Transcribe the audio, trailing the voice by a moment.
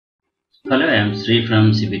Hello, I am Sri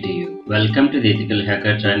from CBTU. Welcome to the Ethical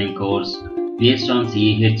Hacker Training course based on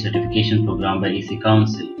CEH certification program by EC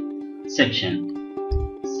Council.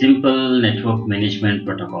 Section Simple Network Management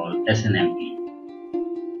Protocol SNMP.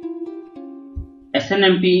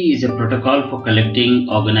 SNMP is a protocol for collecting,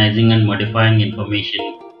 organizing and modifying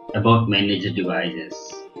information about managed devices.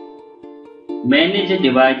 Managed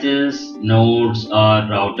devices, nodes are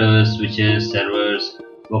routers, switches, servers,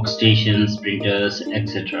 workstations, printers,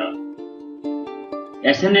 etc.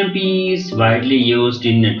 SNMP is widely used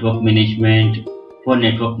in network management for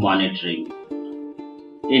network monitoring.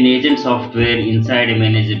 An agent software inside a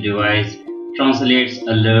managed device translates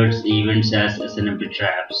alerts events as SNMP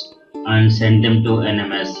traps and send them to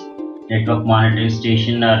NMS, network monitoring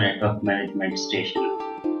station or network management station.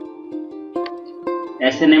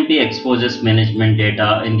 SNMP exposes management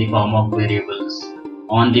data in the form of variables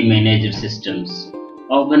on the managed systems,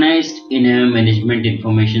 organized in a management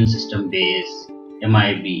information system base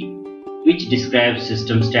MIB, which describes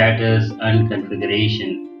system status and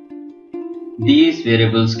configuration. These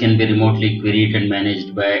variables can be remotely queried and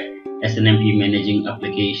managed by SNMP managing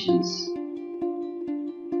applications.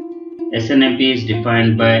 SNMP is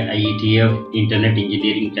defined by IETF Internet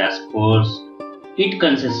Engineering Task Force. It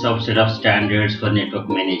consists of a set of standards for network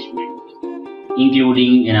management,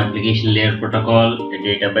 including an application layer protocol, a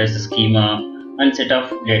database schema, and set of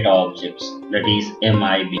data objects, that is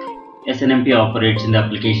MIB. SNMP operates in the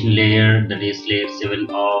application layer, that is layer 7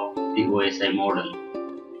 of the OSI model.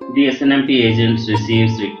 The SNMP agent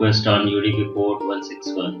receives request on UDP port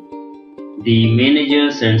 161. The manager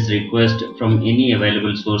sends request from any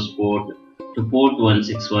available source port to port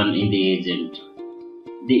 161 in the agent.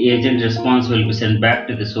 The agent response will be sent back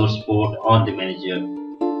to the source port on the manager.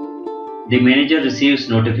 The manager receives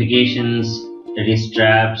notifications, that is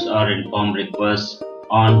traps or inform requests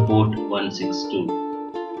on port 162.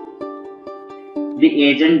 The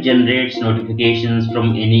agent generates notifications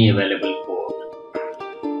from any available port.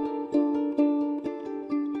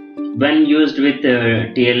 When used with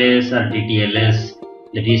TLS or DTLS,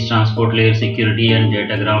 that is Transport Layer Security and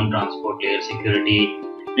Datagram Transport Layer Security,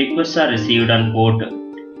 requests are received on port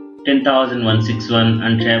 10,161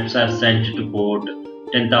 and traps are sent to port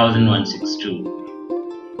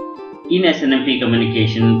 10,162. In SNMP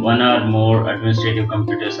communication, one or more administrative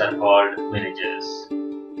computers are called managers.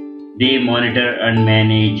 They monitor and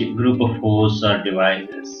manage a group of hosts or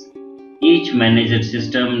devices. Each managed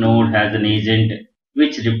system node has an agent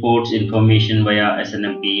which reports information via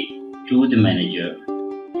SNMP to the manager.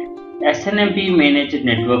 SNMP managed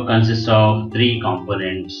network consists of three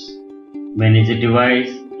components: managed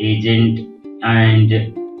device, agent, and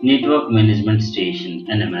network management station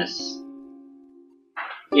NMS.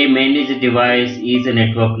 A managed device is a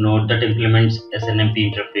network node that implements SNMP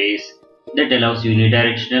interface that allows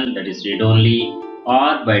unidirectional, that is read-only,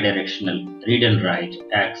 or bidirectional, read and write,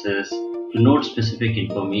 access to node-specific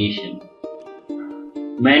information.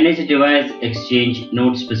 Managed device exchange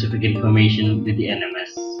node-specific information with the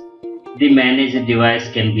NMS. The managed device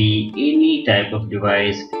can be any type of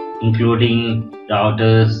device, including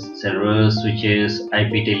routers, servers, switches,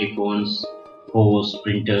 IP telephones, hosts,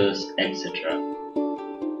 printers, etc.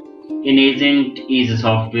 An agent is a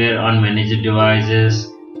software on managed devices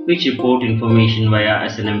which report information via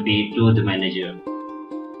SNMP to the manager.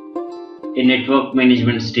 A network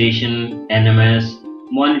management station NMS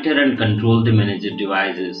monitor and control the managed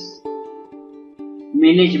devices.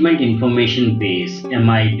 Management information base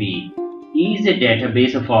MIB is a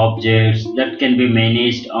database of objects that can be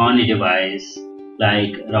managed on a device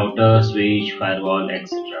like router, switch, firewall,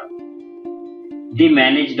 etc. The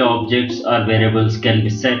managed objects or variables can be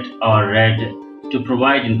set or read to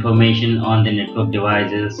provide information on the network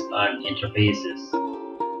devices and interfaces.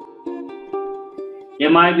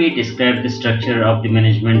 MIB describes the structure of the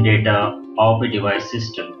management data of a device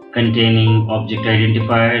system, containing object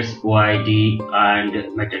identifiers, OID, and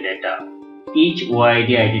metadata. Each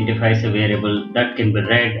OID identifies a variable that can be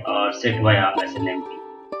read or set via SNMP.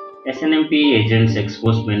 SNMP agents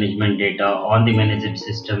expose management data on the managed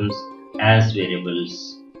systems as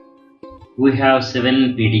variables. We have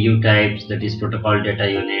 7 PDU types, that is protocol data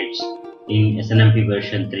units, in SNMP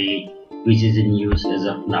version 3, which is in use as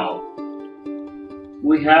of now.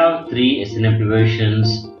 We have 3 SNMP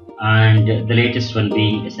versions, and the latest one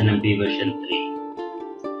being SNMP version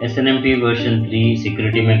 3. SNMP version 3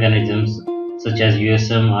 security mechanisms such as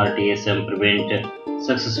USM or DSM prevent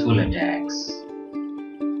successful attacks.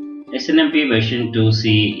 SNMP version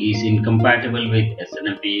 2C is incompatible with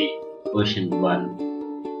SNMP version 1.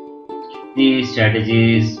 The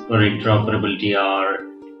strategies for interoperability are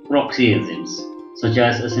proxy agents, such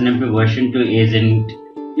as SNMP version 2 agent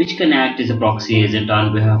which can act as a proxy agent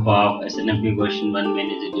on behalf of SNMP version 1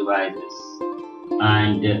 manager devices.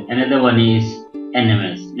 And another one is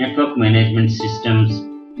NMS, Network Management Systems,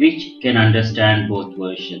 which can understand both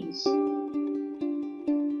versions.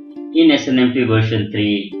 In SNMP version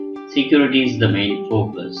 3, security is the main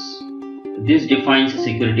focus. This defines a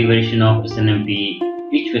security version of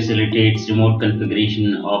SNMP which facilitates remote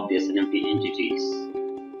configuration of the SNMP entities.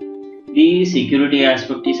 The security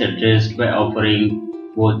aspect is addressed by offering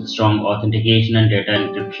both strong authentication and data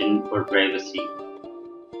encryption for privacy.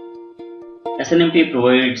 SNMP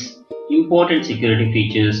provides important security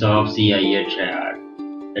features of CIA triad,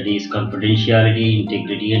 that is confidentiality,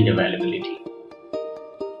 integrity, and availability.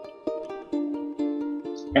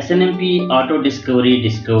 SNMP Auto Discovery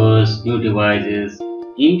discovers new devices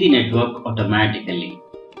in the network automatically.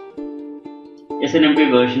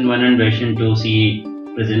 SNMP version 1 and version 2C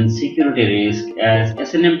present security risk as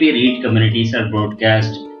SNMP read communities are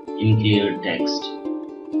broadcast in clear text.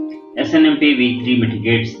 SNMP v3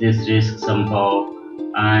 mitigates this risk somehow,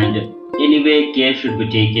 and anyway care should be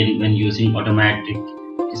taken when using automatic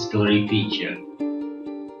discovery feature.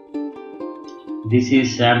 This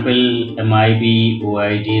is sample MIB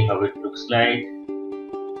OID how it looks like.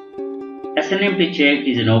 SNMP check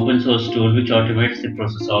is an open source tool which automates the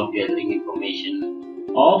process of gathering information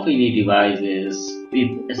of any devices with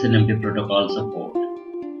SNMP protocol support.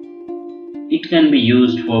 It can be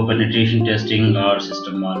used for penetration testing or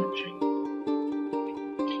system monitoring.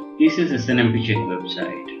 This is SNMP check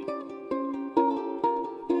website.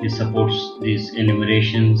 It supports these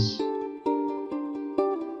enumerations.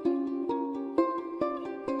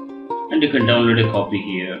 And you can download a copy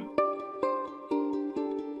here.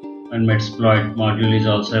 And Metasploit module is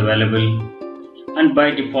also available, and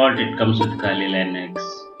by default it comes with Kali Linux.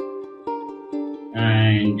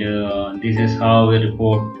 And this is how a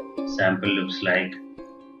report sample looks like.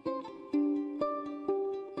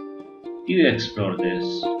 You explore this.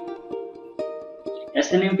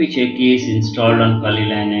 SNMP check is installed on Kali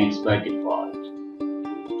Linux by default.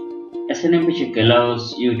 SNMP check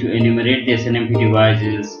allows you to enumerate the SNMP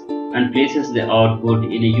devices and places the output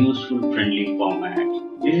in a useful friendly format.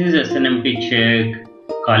 This is SNMP check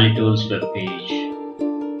Kali Tools web page.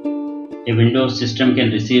 A Windows system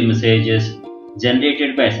can receive messages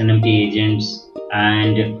generated by SNMP agents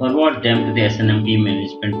and forward them to the SNMP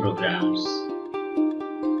management programs.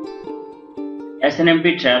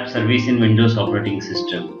 SNMP traps service in Windows operating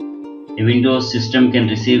system. A Windows system can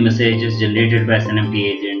receive messages generated by SNMP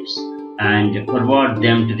agents and forward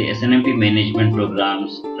them to the SNMP management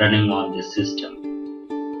programs running on this system.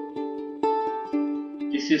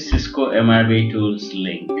 This is Cisco MIB Tools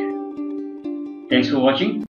link. Thanks for watching.